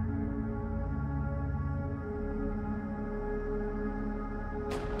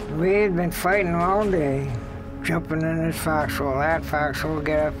 We had been fighting all day, jumping in this foxhole, that foxhole,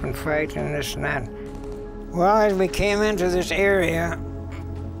 get up and fight and this and that. Well, as we came into this area,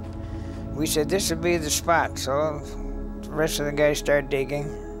 we said this would be the spot, so the rest of the guys started digging.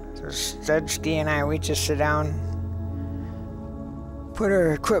 So Studski and I, we just sit down, put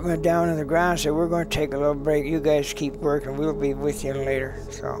our equipment down on the ground, said we're going to take a little break. You guys keep working, we'll be with you later.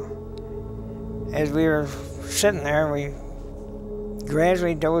 So as we were sitting there, we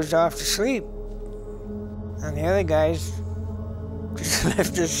gradually dozed off to sleep. And the other guys just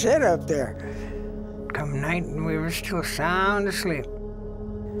left us sit up there. Come night, and we were still sound asleep.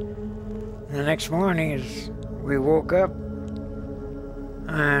 The next morning, as we woke up,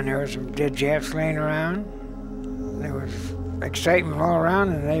 and there was some dead Japs laying around. There was excitement all around,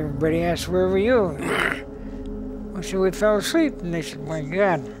 and everybody asked, "Where were you?" We said, "We fell asleep." And they said, "My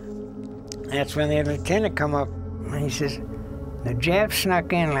God." That's when the lieutenant come up, and he says, "The Japs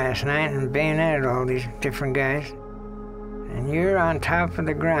snuck in last night and bayoneted all these different guys, and you're on top of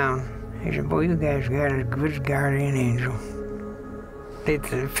the ground." He said, "Boy, you guys got a good guardian angel." They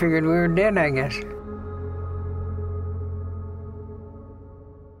figured we were dead, I guess.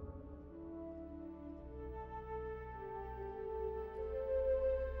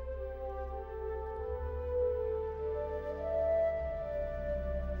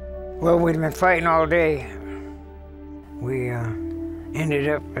 Well, we'd been fighting all day. We ended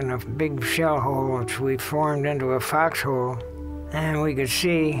up in a big shell hole, which we formed into a foxhole, and we could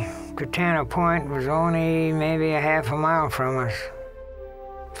see Katana Point was only maybe a half a mile from us.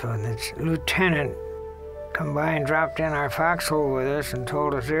 So this lieutenant come by and dropped in our foxhole with us and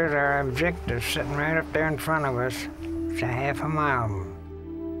told us there's our objective sitting right up there in front of us. It's a half a mile.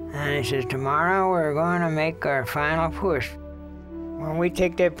 And he says, tomorrow we're going to make our final push. When we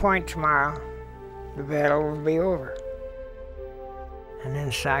take that point tomorrow, the battle will be over. And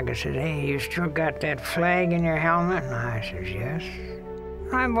then Saga said, hey, you still got that flag in your helmet? And I says, yes.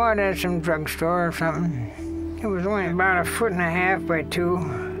 I bought it at some drugstore or something. It was only about 1.5 feet by 2.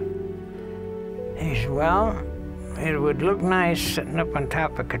 He said, well, it would look nice sitting up on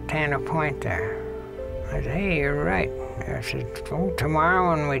top of Katana Point there. I said, hey, you're right. I said, oh,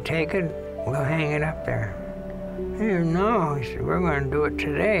 tomorrow when we take it, we'll hang it up there. He said, no. He said, we're going to do it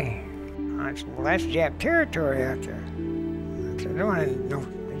today. I said, well, that's Jap territory out there. I said,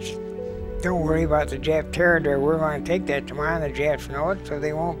 don't worry about the Jap territory. We're going to take that tomorrow, and the Japs know it, so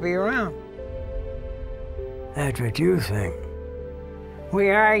they won't be around. That's what you think. We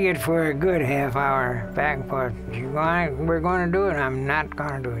argued for a good half hour back and forth. We're going to do it. I'm not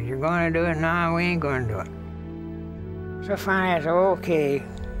going to do it. You're going to do it? No, we ain't going to do it. So finally I said, okay,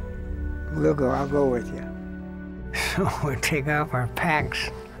 we'll go. I'll go with you. So we take off our packs,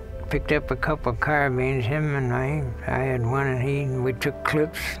 picked up a couple of carbines, him and I had one, and we took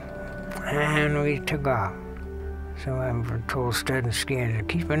clips, and we took off. So I told Stud and Skid to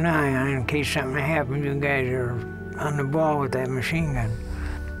keep an eye on it in case something happened. You guys are on the ball with that machine gun.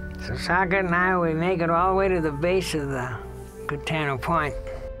 So Socket and I, we make it all the way to the base of the Katana Point.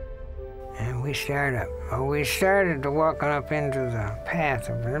 And we start up. Well, we started to walking up into the path,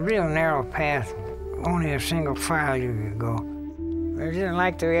 a real narrow path, only a single file you could go. I didn't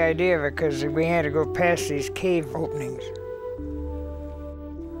like the idea of it because we had to go past these cave openings.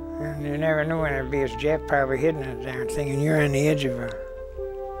 And you never knew when it'd be. It's Jap probably hidden in the darn thing, and you're on the edge of a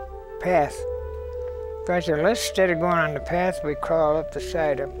path. So I said, let's, instead of going on the path, we crawl up the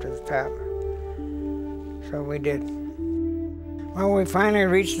side up to the top. So we did. Well, we finally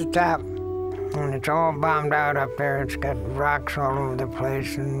reached the top, and it's all bombed out up there. It's got rocks all over the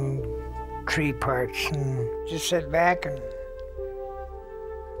place and tree parts, and just sit back and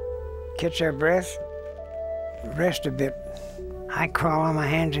catch our breath. rest a bit. I crawl on my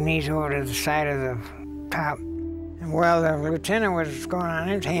hands and knees over to the side of the top. And while the lieutenant was going on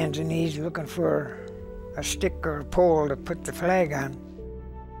his hands and knees looking for a stick or a pole to put the flag on.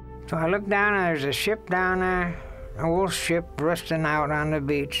 So I looked down and there's a ship down there, an old ship rusting out on the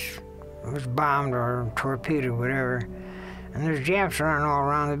beach. It was bombed or torpedoed, whatever. And there's Japs running all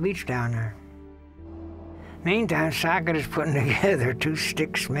around the beach down there. Meantime, Socket is putting together 2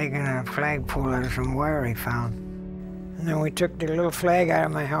 sticks making a flagpole out of some wire he found. And then we took the little flag out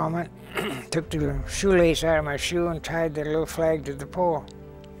of my helmet, took the shoelace out of my shoe and tied the little flag to the pole.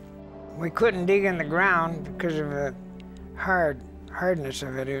 We couldn't dig in the ground because of the hardness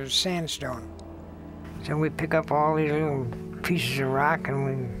of it. It was sandstone. So we pick up all these little pieces of rock and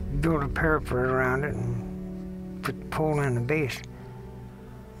we build a parapet around it and put the pole in the base.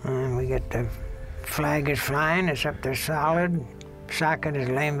 And we get the flag is flying, it's up there solid. Socket is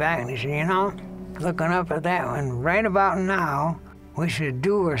laying back and he said, you know, looking up at that one, right about now, we should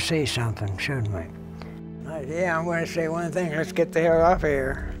do or say something, shouldn't we? I said, yeah, I'm going to say one thing, let's get the hell off of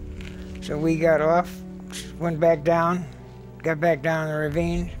here. So we got off, went back down, got back down the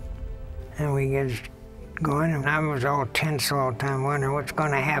ravine, and we get going, and I was all tense all the time, wondering what's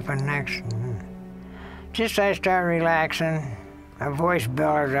going to happen next. And just as I start relaxing, a voice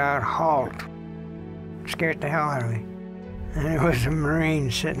bellowed out, halt. Scared the hell out of me. And it was a Marine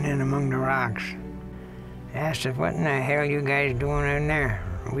sitting in among the rocks. I asked him, what in the hell are you guys doing in there?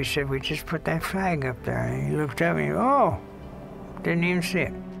 We said, we just put that flag up there. And he looked up and he, oh, didn't even see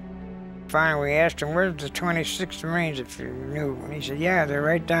it. Finally, we asked him, where's the 26th Marines, if you knew? And he said, yeah, they're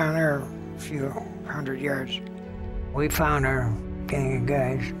right down there a few hundred yards. We found our gang of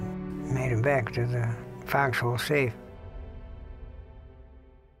guys, made it back to the foxhole safe.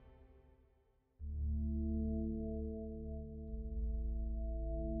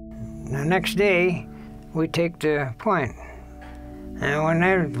 The next day, we take the point. And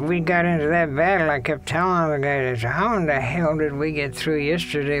when we got into that battle, I kept telling the guys, I said, how in the hell did we get through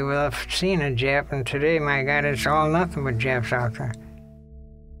yesterday without seeing a Jap? And today, my God, it's all nothing but Japs out there.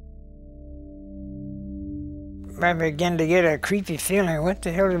 I began to get a creepy feeling, what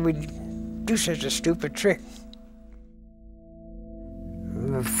the hell did we do such a stupid trick?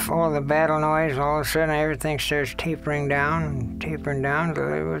 All the battle noise, all of a sudden everything starts tapering down, till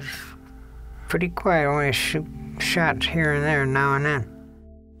it was pretty quiet, only shots here and there now and then.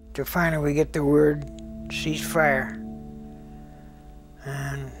 Till finally we get the word, ceasefire.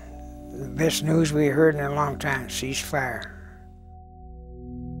 And the best news we heard in a long time, ceasefire.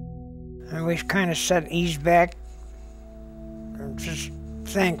 And we kind of eased back. I'm just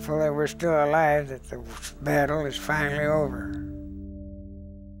thankful that we're still alive, that the battle is finally over.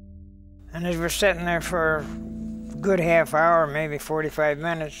 And as we're sitting there for a good half hour, maybe 45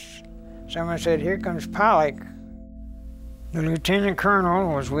 minutes, someone said, here comes Pollock. The lieutenant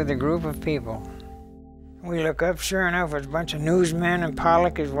colonel was with a group of people. We look up, sure enough, it's a bunch of newsmen, and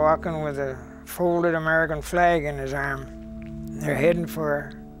Pollock is walking with a folded American flag in his arm. They're heading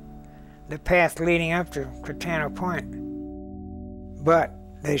for the path leading up to Cretano Point. But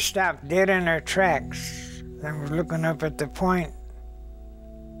they stopped dead in their tracks. They were looking up at the point.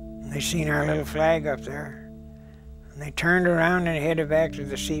 They seen our little flag up there. And they turned around and headed back to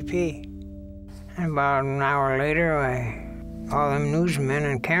the CP. And about an hour later, all them newsmen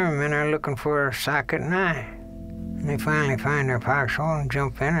and cameramen are looking for Socket and I. And they finally find their foxhole and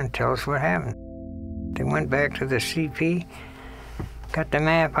jump in and tell us what happened. They went back to the CP, got the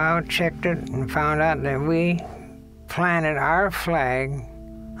map out, checked it, and found out that we planted our flag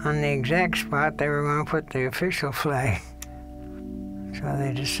on the exact spot they were going to put the official flag. So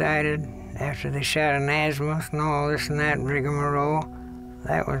they decided, after they shot an azimuth and all this and that rigmarole,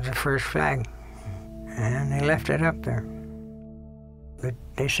 that was the first flag. And they left it up there. But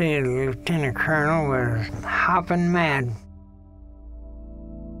they say the lieutenant colonel was hopping mad.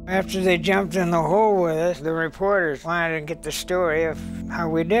 After they jumped in the hole with us, the reporters wanted to get the story of how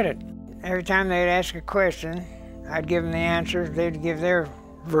we did it. Every time they'd ask a question, I'd give them the answer, they'd give their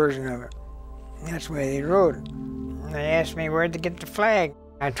version of it. That's the way they wrote it. And they asked me where'd they get the flag.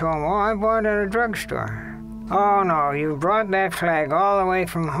 I told them, oh, I bought it at a drugstore. Oh, no, you brought that flag all the way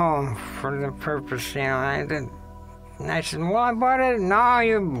from home for the purpose, you know. And I said, well, I bought it. No,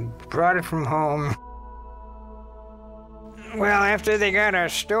 you brought it from home. Well, after they got our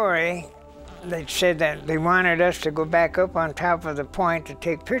story, they said that they wanted us to go back up on top of the point to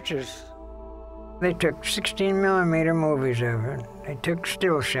take pictures. They took 16mm movies of it. They took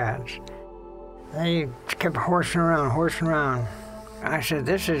still shots. They kept horsing around. I said,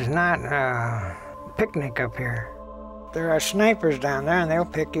 this is not a picnic up here. There are snipers down there and they'll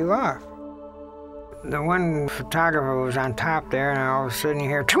pick you off. The one photographer was on top there, and all of a sudden you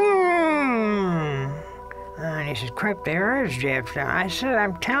hear, "Toom!" And he said, "Crap, there is Japs down." I said,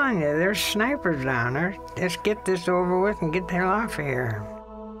 "I'm telling you, there's snipers down there. Let's get this over with and get the hell off of here."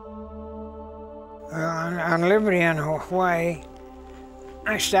 On Liberty in Hawaii,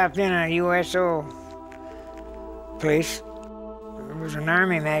 I stopped in a USO place. There was an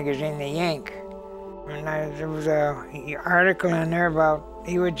Army magazine, the Yank, and there was an article in there about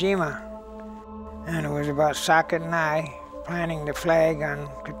Iwo Jima, and it was about Socket and I planting the flag on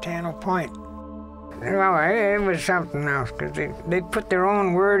Katano Point. Well, it was something else, because they put their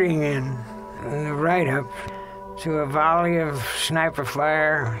own wording in the write-up. To a volley of sniper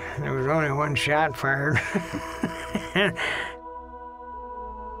fire, there was only one shot fired.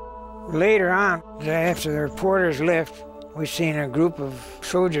 Later on, after the reporters left, we seen a group of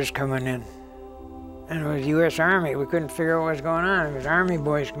soldiers coming in. And it was U.S. Army. We couldn't figure out what was going on. It was Army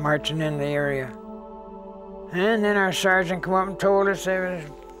boys marching in the area. And then our sergeant come up and told us they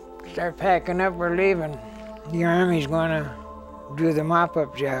would start packing up, we're leaving. The Army's gonna do the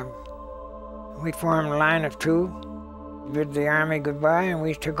mop-up job. We formed a line of two, bid the Army goodbye, and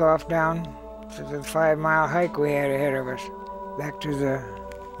we took off down to the 5-mile hike we had ahead of us, back to the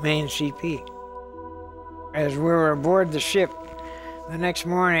main CP. As we were aboard the ship, the next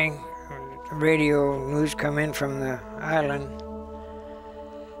morning, radio news come in from the island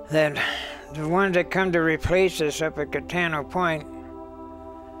that the ones that come to replace us up at Katano Point,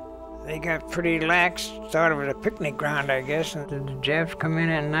 they got pretty lax, thought it was a picnic ground, I guess, and the Japs come in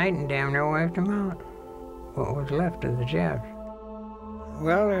at night and damn near wiped them out. What was left of the Japs?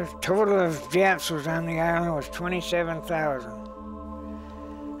 Well, the total of Japs was on the island was 27,000.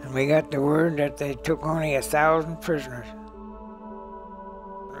 And we got the word that they took only 1,000 prisoners.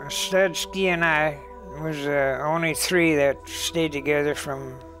 Stud, Ski, and I was only 3 that stayed together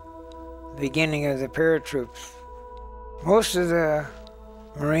from the beginning of the paratroops. Most of the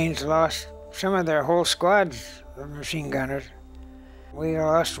Marines lost some of their whole squads of machine gunners. We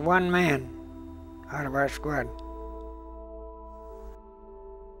lost 1 man out of our squad.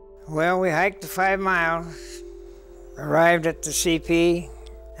 Well, we hiked the 5 miles, arrived at the CP,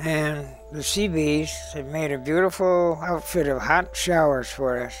 and the CBs had made a beautiful outfit of hot showers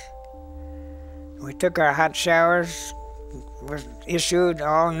for us. We took our hot showers, was issued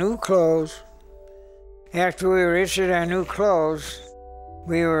all new clothes. After we were issued our new clothes,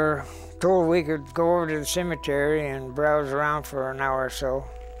 we were told we could go over to the cemetery and browse around for an hour or so,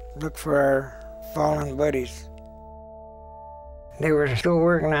 look for our fallen buddies. They were still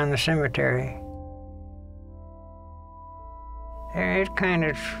working on the cemetery. It kind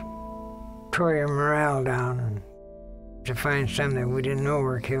of tore your morale down to find some that we didn't know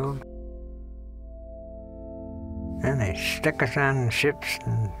were killed. And they stuck us on ships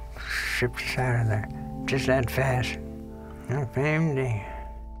and shipped us out of there, just that fast. On the same day.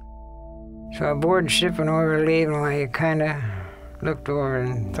 So aboard ship and over leaving, well, you kind of looked over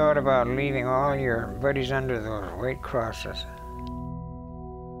and thought about leaving all your buddies under those white crosses.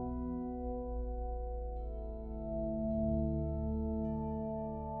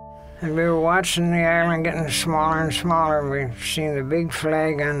 And we were watching the island getting smaller and smaller. We seen the big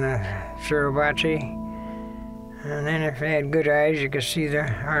flag on the Suribachi. And then if you had good eyes, you could see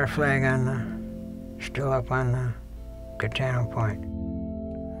our flag on still up on the Katano Point.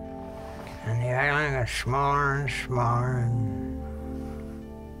 And the island got smaller and smaller, and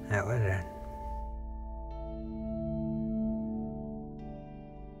that was it.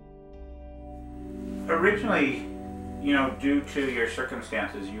 Originally, due to your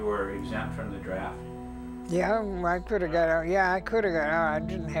circumstances, you were exempt from the draft. Yeah, I could have got out. Yeah, I could have got out. I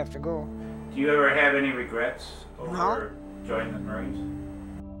didn't have to go. Do you ever have any regrets over joining the Marines?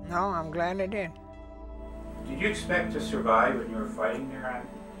 No, I'm glad I did. Did you expect to survive when you were fighting there on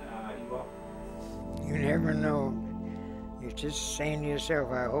Iwo? You never know. You're just saying to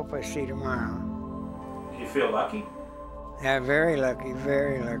yourself, I hope I see tomorrow. Did you feel lucky? Yeah, very lucky,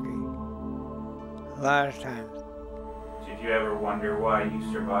 very lucky. A lot of times. Did you ever wonder why you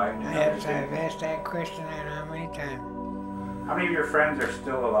survived? Yes, I've asked that question I don't know how many times. How many of your friends are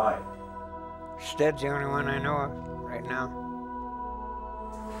still alive? Stud's the only one I know of right now.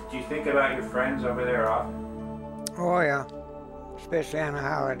 Do you think about your friends over there often? Oh yeah, especially on the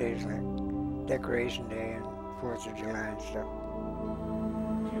holidays like Decoration Day and 4th of July and stuff.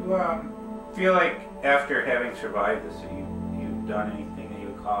 Do you feel like after having survived this, you've done anything that you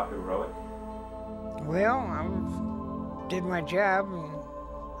would call heroic? Well, I did my job, and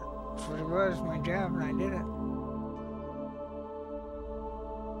that's what it was, my job, and I did it.